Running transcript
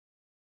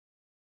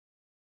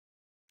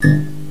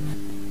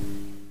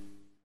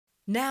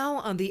Now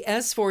on the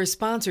S4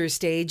 sponsor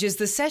stage is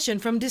the session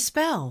from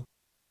Dispel.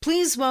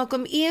 Please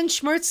welcome Ian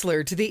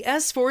Schmertzler to the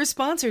S4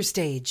 sponsor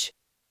stage.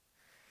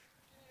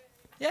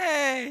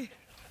 Yay!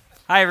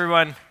 Hi,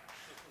 everyone.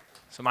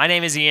 So my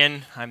name is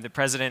Ian. I'm the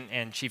President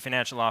and Chief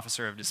Financial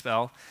Officer of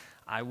Dispel.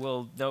 I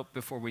will note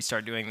before we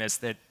start doing this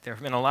that there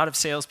have been a lot of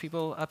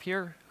salespeople up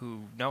here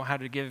who know how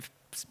to give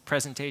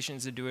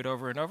presentations and do it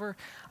over and over.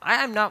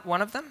 I am not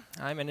one of them.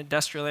 I'm an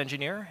industrial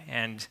engineer,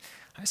 and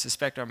I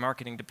suspect our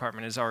marketing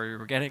department is already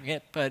regretting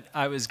it, but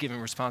I was given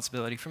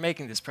responsibility for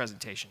making this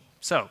presentation.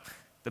 So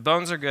the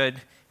bones are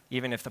good,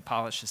 even if the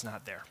polish is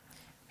not there.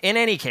 In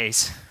any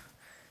case,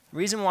 the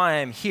reason why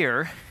I'm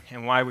here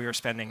and why we are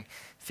spending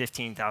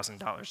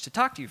 $15,000 to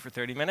talk to you for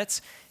 30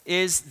 minutes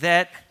is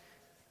that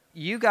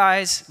you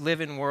guys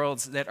live in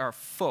worlds that are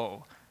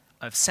full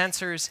of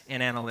sensors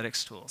and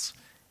analytics tools.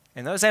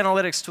 And those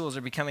analytics tools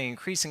are becoming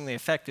increasingly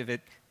effective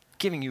at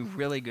giving you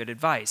really good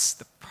advice.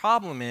 The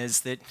problem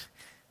is that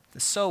the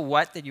so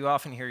what that you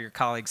often hear your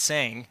colleagues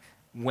saying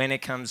when it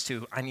comes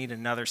to, I need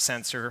another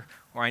sensor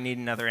or I need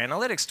another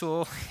analytics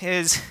tool,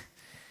 is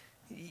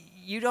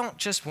you don't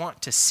just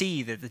want to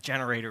see that the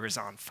generator is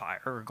on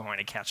fire or going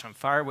to catch on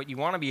fire. What you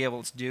want to be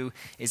able to do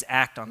is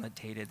act on the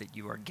data that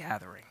you are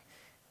gathering.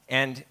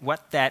 And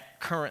what that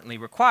currently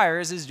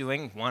requires is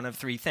doing one of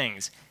three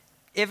things.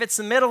 If it's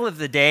the middle of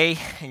the day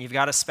and you've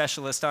got a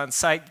specialist on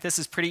site, this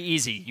is pretty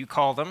easy. You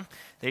call them,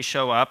 they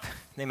show up,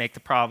 they make the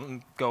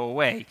problem go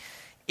away.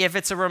 If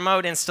it's a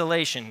remote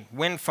installation,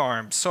 wind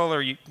farm,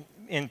 solar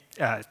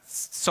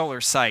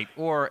site,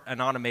 or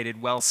an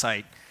automated well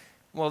site,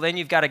 well, then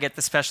you've got to get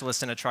the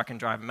specialist in a truck and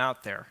drive them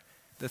out there.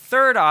 The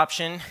third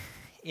option,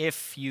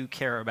 if you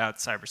care about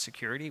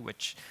cybersecurity,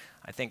 which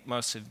I think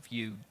most of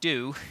you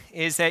do,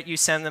 is that you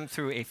send them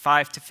through a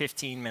 5 to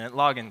 15-minute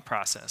login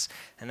process.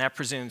 And that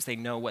presumes they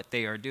know what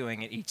they are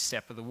doing at each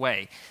step of the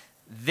way.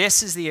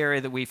 This is the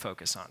area that we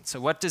focus on. So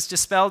what does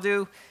Dispel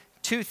do?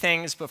 Two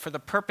things, but for the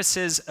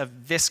purposes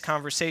of this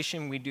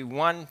conversation, we do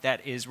one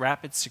that is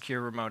rapid, secure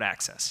remote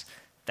access.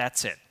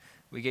 That's it.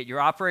 We get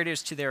your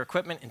operators to their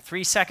equipment in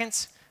 3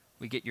 seconds.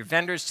 We get your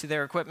vendors to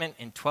their equipment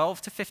in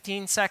 12 to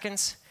 15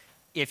 seconds.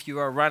 If you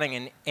are running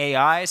an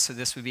AI, so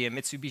this would be a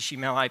Mitsubishi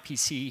Mel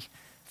IPC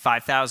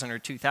 5000 or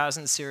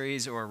 2000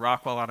 series or a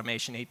Rockwell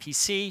Automation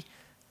APC,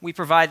 we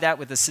provide that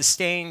with a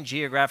sustained,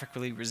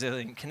 geographically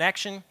resilient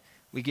connection.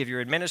 We give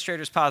your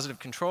administrators positive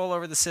control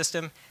over the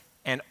system.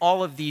 And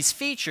all of these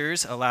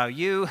features allow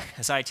you,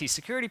 as IT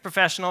security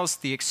professionals,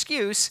 the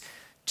excuse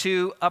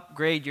to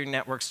upgrade your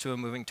networks to a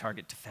moving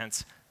target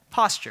defense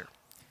posture.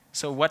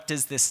 So what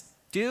does this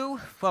do?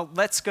 Well,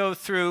 let's go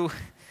through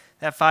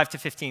that 5 to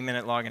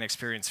 15-minute login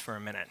experience for a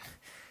minute.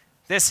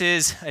 This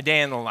is a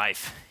day in the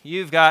life.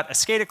 You've got a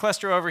SCADA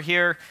cluster over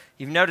here.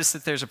 You've noticed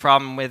that there's a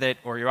problem with it,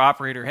 or your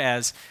operator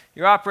has.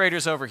 Your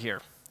operator's over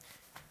here.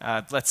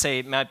 Let's say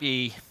it might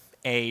be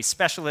a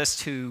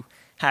specialist who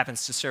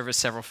happens to service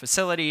several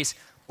facilities,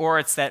 or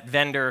it's that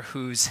vendor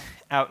who's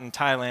out in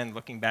Thailand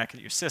looking back at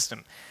your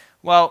system.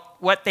 Well,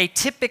 what they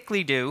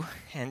typically do,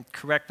 and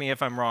correct me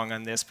if I'm wrong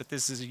on this, but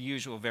this is a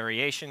usual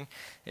variation,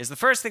 is the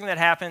first thing that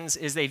happens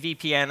is they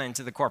VPN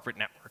into the corporate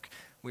network.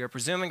 We are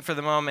presuming for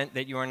the moment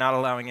that you are not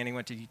allowing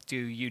anyone to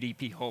do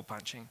UDP hole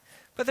punching.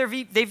 But they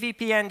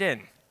VPN'd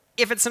in.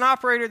 If it's an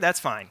operator, that's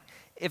fine.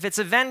 If it's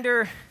a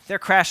vendor, they're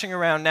crashing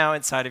around now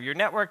inside of your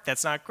network.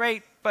 That's not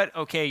great, but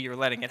okay, you're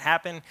letting it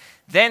happen.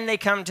 Then they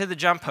come to the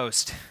jump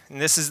host. And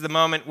this is the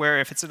moment where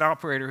if it's an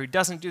operator who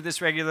doesn't do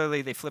this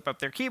regularly, they flip up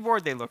their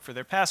keyboard, they look for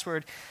their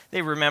password,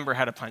 they remember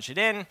how to punch it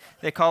in,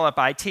 they call up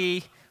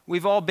IT.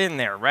 We've all been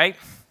there, right?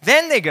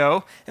 Then they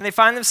go and they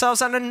find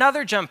themselves on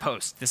another jump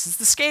host. This is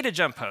the SCADA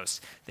jump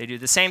host. They do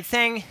the same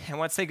thing, and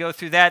once they go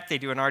through that, they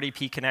do an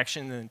RDP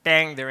connection, and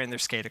bang, they're in their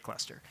SCADA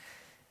cluster.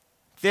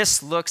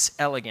 This looks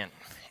elegant,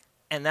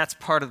 and that's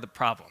part of the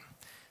problem.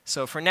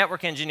 So for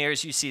network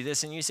engineers, you see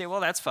this and you say, well,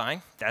 that's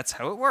fine. That's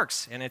how it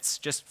works, and it's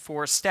just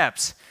 4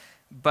 steps.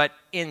 But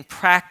in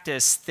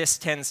practice, this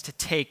tends to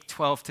take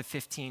 12 to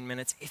 15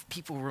 minutes if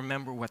people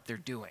remember what they're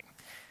doing.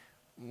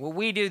 What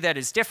we do that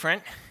is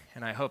different,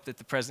 and I hope that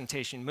the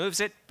presentation moves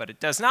it, but it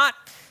does not,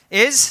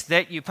 is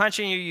that you punch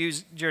in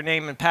your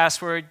name and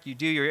password, you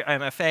do your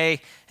MFA,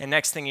 and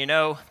next thing you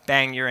know,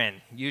 bang, you're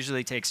in.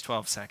 Usually takes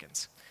 12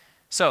 seconds.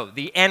 So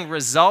the end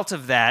result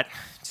of that,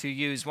 to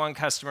use one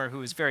customer who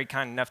was very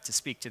kind enough to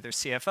speak to their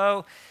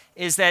CFO,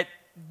 is that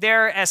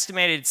their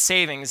estimated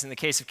savings in the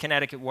case of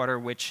Connecticut Water,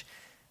 which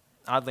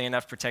oddly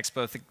enough protects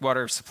both the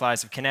water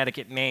supplies of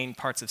Connecticut, Maine,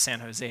 parts of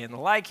San Jose, and the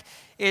like,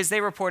 is they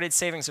reported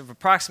savings of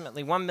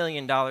approximately $1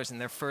 million in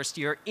their first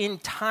year in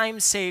time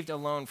saved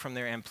alone from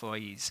their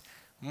employees.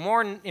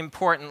 More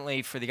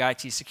importantly for the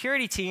IT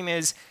security team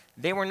is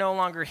they were no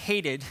longer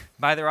hated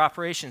by their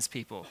operations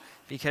people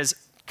because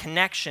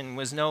connection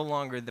was no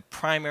longer the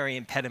primary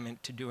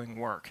impediment to doing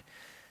work.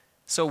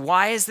 So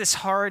why is this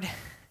hard?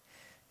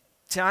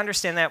 To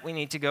understand that, we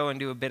need to go and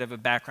do a bit of a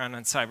background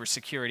on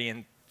cybersecurity,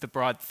 and the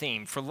broad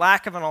theme. For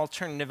lack of an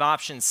alternative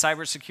option,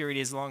 cybersecurity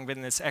has long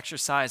been this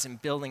exercise in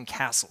building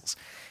castles.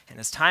 And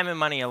as time and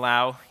money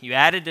allow, you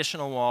add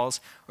additional walls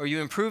or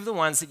you improve the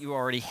ones that you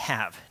already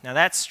have. Now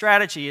that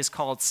strategy is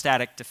called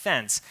static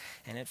defense,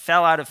 and it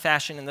fell out of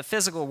fashion in the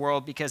physical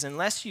world because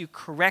unless you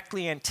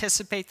correctly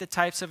anticipate the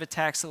types of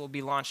attacks that will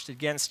be launched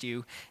against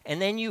you, and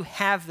then you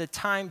have the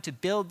time to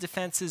build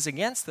defenses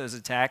against those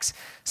attacks,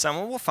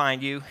 someone will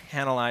find you,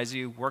 analyze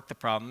you, work the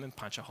problem, and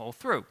punch a hole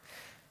through.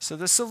 So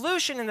the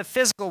solution in the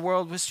physical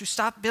world was to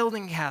stop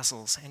building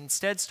castles and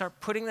instead start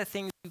putting the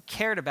things you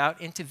cared about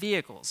into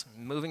vehicles,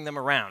 moving them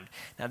around.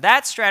 Now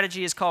that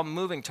strategy is called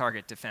moving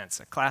target defense,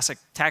 a classic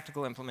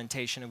tactical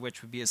implementation of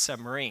which would be a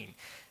submarine.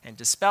 And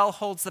Dispel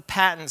holds the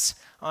patents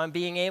on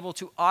being able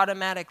to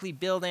automatically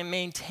build and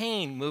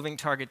maintain moving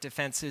target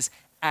defenses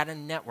at a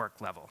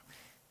network level.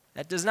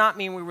 That does not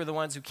mean we were the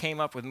ones who came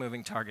up with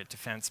moving target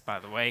defense, by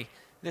the way.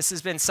 This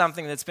has been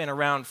something that's been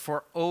around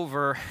for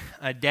over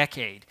a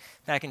decade.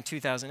 Back in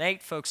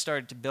 2008, folks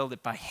started to build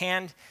it by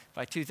hand.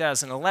 By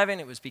 2011,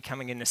 it was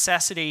becoming a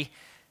necessity.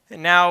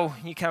 And now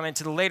you come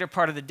into the later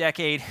part of the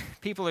decade,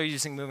 people are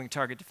using moving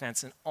target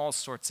defense in all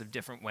sorts of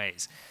different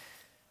ways.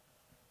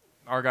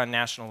 Argonne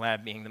National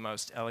Lab being the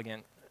most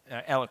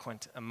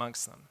eloquent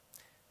amongst them.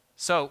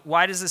 So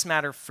why does this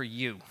matter for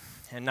you,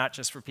 and not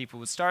just for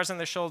people with stars on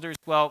their shoulders?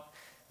 Well,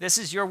 this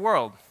is your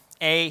world,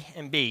 A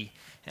and B.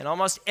 And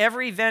almost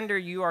every vendor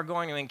you are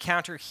going to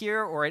encounter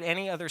here or at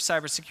any other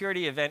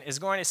cybersecurity event is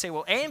going to say,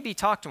 well, A and B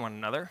talk to one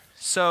another,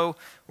 so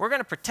we're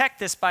going to protect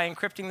this by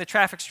encrypting the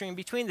traffic stream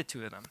between the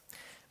two of them.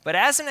 But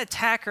as an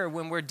attacker,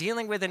 when we're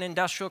dealing with an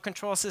industrial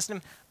control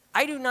system,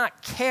 I do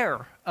not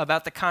care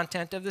about the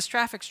content of this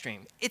traffic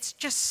stream. It's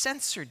just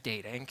sensor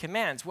data and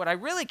commands. What I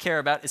really care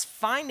about is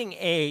finding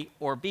A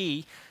or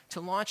B to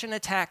launch an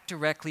attack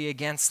directly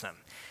against them.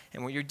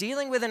 And when you're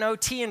dealing with an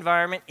OT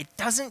environment, it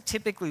doesn't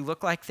typically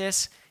look like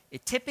this.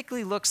 It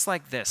typically looks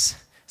like this.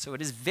 So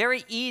it is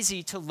very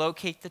easy to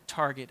locate the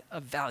target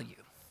of value.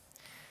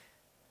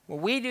 What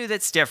we do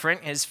that's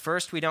different is,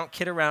 first, we don't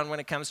kid around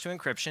when it comes to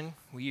encryption.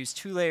 We use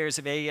 2 layers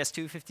of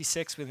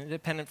AES-256 with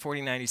independent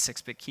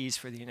 4096-bit keys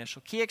for the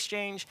initial key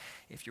exchange.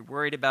 If you're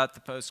worried about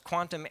the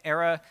post-quantum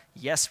era,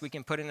 yes, we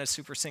can put in a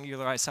super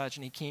singular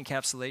isogeny key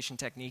encapsulation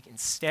technique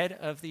instead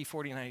of the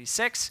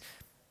 4096.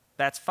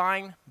 That's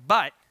fine,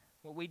 but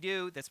what we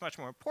do that's much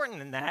more important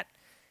than that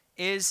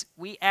is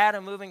we add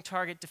a moving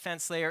target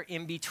defense layer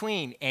in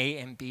between A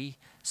and B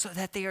so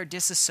that they are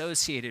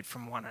disassociated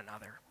from one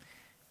another.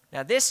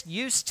 Now, this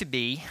used to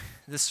be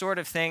the sort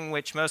of thing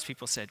which most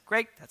people said,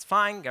 great, that's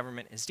fine,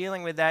 government is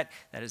dealing with that,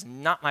 that is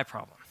not my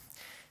problem.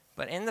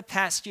 But in the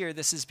past year,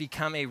 this has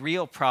become a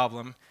real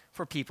problem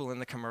for people in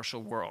the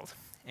commercial world.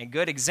 A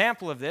good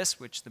example of this,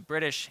 which the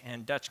British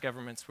and Dutch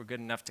governments were good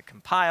enough to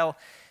compile,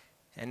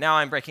 and now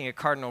I'm breaking a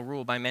cardinal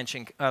rule by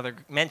mentioning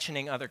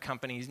other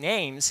companies'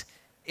 names,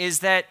 is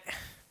that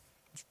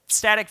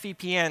static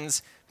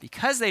VPNs,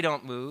 because they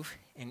don't move,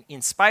 and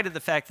in spite of the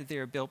fact that they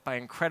are built by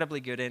incredibly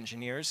good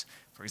engineers,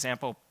 for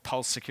example,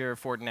 Pulse Secure,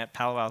 Fortinet,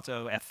 Palo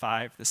Alto,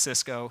 F5, the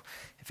Cisco,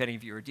 if any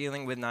of you are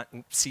dealing with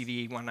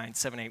CVE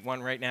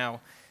 19781 right now,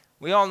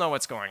 we all know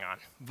what's going on.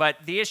 But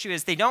the issue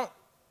is they don't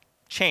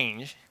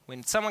change.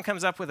 When someone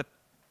comes up with a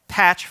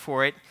patch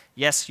for it,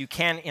 yes, you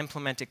can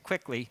implement it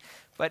quickly,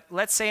 but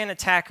let's say an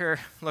attacker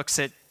looks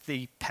at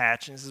the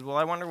patch and says, well,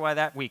 I wonder why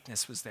that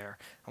weakness was there.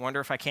 I wonder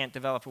if I can't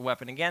develop a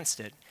weapon against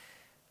it.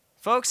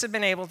 Folks have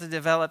been able to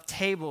develop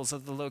tables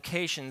of the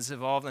locations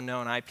of all the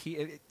known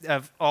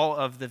of all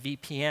of the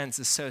VPNs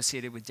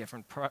associated with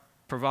different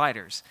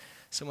providers.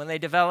 So when they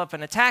develop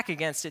an attack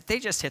against it, they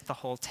just hit the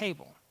whole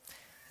table.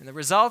 And the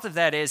result of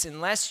that is,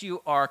 unless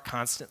you are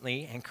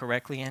constantly and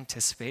correctly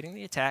anticipating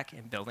the attack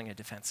and building a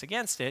defense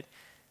against it,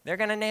 they're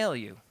going to nail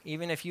you,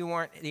 even if you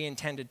weren't the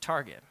intended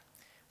target.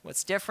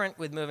 What's different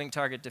with moving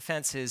target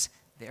defense is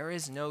there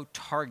is no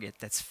target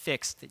that's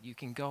fixed that you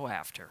can go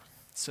after.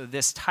 So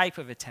this type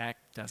of attack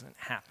doesn't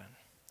happen.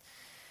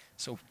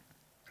 So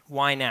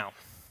why now?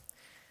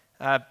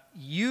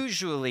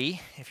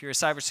 Usually, if you're a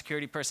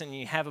cybersecurity person and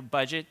you have a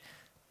budget,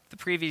 the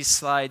previous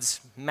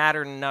slides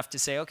mattered enough to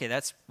say, okay,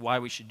 that's why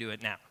we should do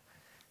it now.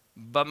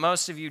 But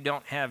most of you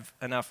don't have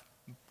enough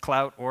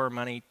clout or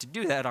money to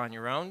do that on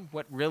your own.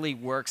 What really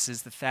works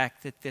is the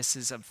fact that this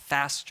is a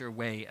faster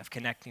way of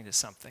connecting to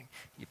something.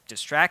 You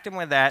distract them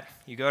with that,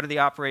 you go to the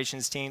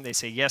operations team, they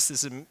say, yes,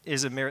 this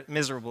is a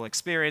miserable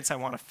experience, I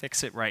want to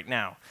fix it right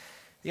now.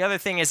 The other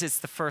thing is it's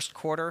the first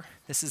quarter.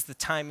 This is the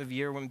time of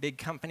year when big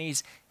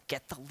companies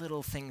get the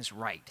little things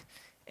right.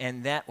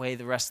 And that way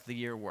the rest of the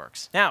year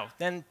works. Now,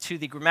 then to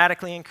the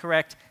grammatically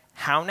incorrect,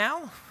 how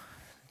now?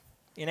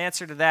 In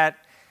answer to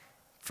that,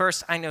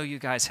 first, I know you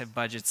guys have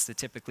budgets that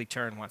typically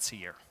turn once a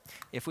year.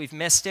 If we've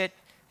missed it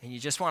and you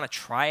just want to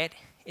try it,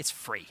 it's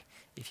free.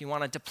 If you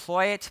want to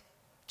deploy it,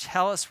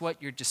 tell us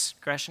what your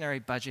discretionary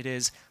budget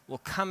is. We'll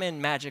come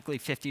in magically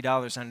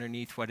 $50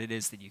 underneath what it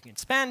is that you can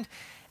spend,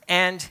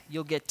 and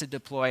you'll get to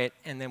deploy it,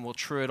 and then we'll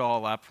true it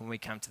all up when we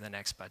come to the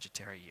next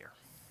budgetary year.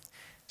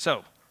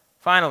 So,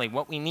 finally,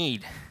 what we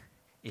need.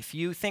 If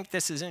you think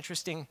this is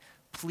interesting,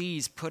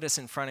 please put us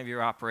in front of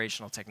your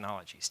operational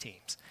technologies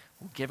teams.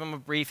 We'll give them a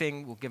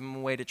briefing, we'll give them a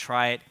way to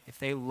try it. If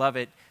they love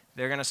it,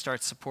 they're going to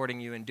start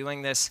supporting you in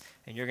doing this,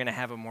 and you're going to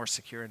have a more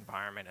secure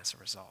environment as a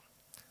result.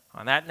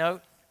 On that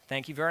note,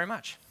 thank you very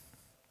much.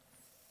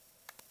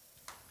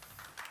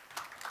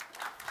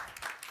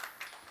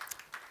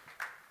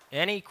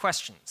 Any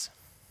questions?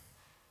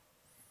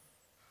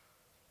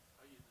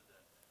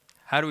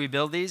 How do we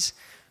build these?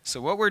 So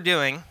what we're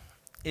doing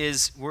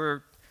is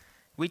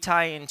we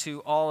tie into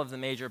all of the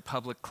major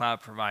public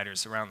cloud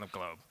providers around the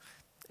globe.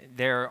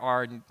 There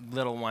are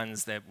little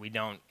ones that we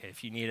don't.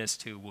 If you need us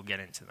to, we'll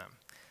get into them.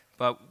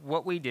 But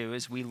what we do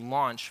is we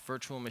launch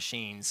virtual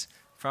machines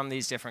from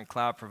these different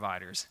cloud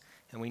providers,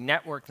 and we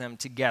network them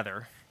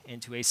together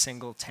into a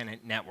single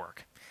tenant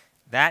network.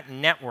 That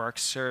network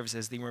serves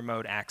as the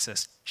remote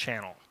access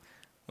channel.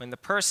 When the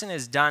person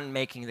is done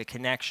making the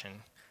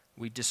connection,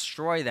 we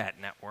destroy that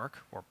network,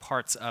 or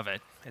parts of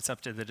it. It's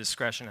up to the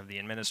discretion of the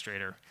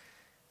administrator.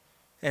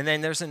 And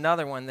then there's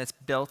another one that's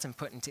built and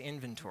put into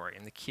inventory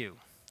in the queue.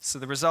 So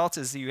the result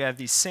is that you have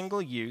these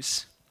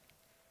single-use,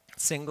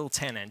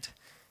 single-tenant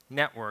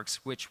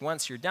networks, which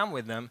once you're done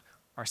with them,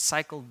 are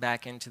cycled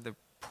back into the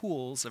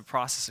pools of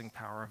processing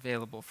power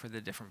available for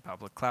the different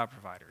public cloud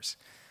providers.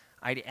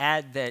 I'd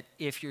add that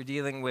if you're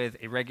dealing with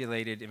a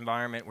regulated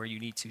environment where you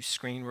need to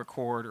screen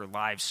record or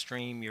live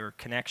stream your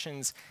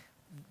connections,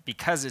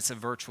 because it's a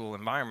virtual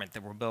environment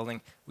that we're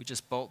building, we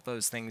just bolt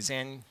those things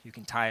in. You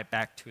can tie it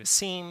back to a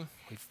seam.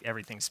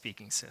 Everything's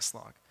speaking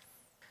syslog.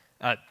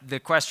 The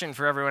question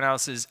for everyone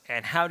else is,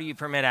 and how do you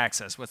permit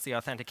access? What's the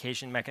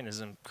authentication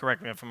mechanism?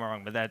 Correct me if I'm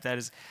wrong, but that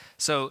is.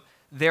 So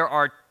there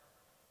are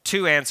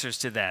two answers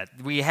to that.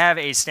 We have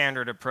a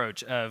standard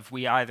approach of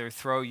we either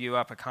throw you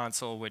up a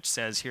console which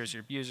says, here's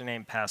your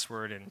username,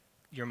 password, and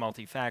your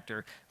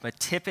multi-factor, but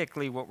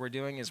typically what we're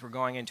doing is we're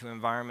going into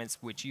environments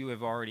where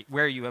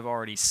you have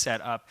already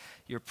set up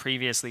your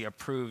previously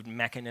approved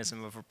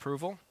mechanism of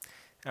approval,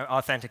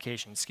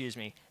 authentication, excuse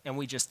me, and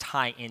we just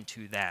tie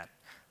into that.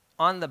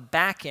 On the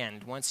back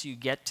end, once you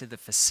get to the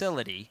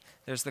facility,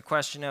 there's the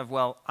question of,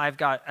 well,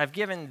 I've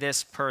given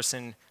this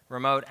person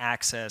remote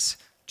access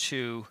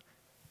to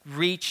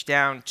reach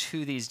down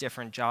to these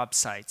different job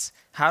sites.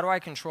 How do I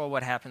control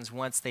what happens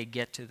once they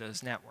get to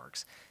those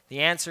networks? The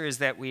answer is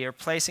that we are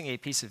placing a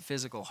piece of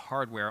physical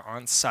hardware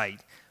on site,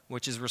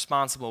 which is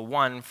responsible,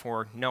 one,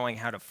 for knowing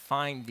how to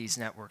find these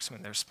networks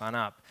when they're spun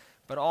up,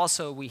 but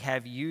also we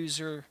have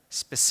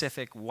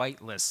user-specific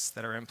whitelists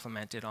that are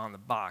implemented on the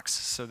box.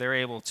 So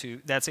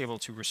that's able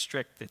to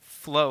restrict the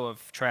flow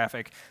of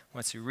traffic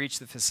once you reach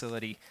the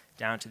facility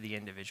down to the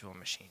individual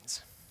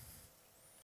machines.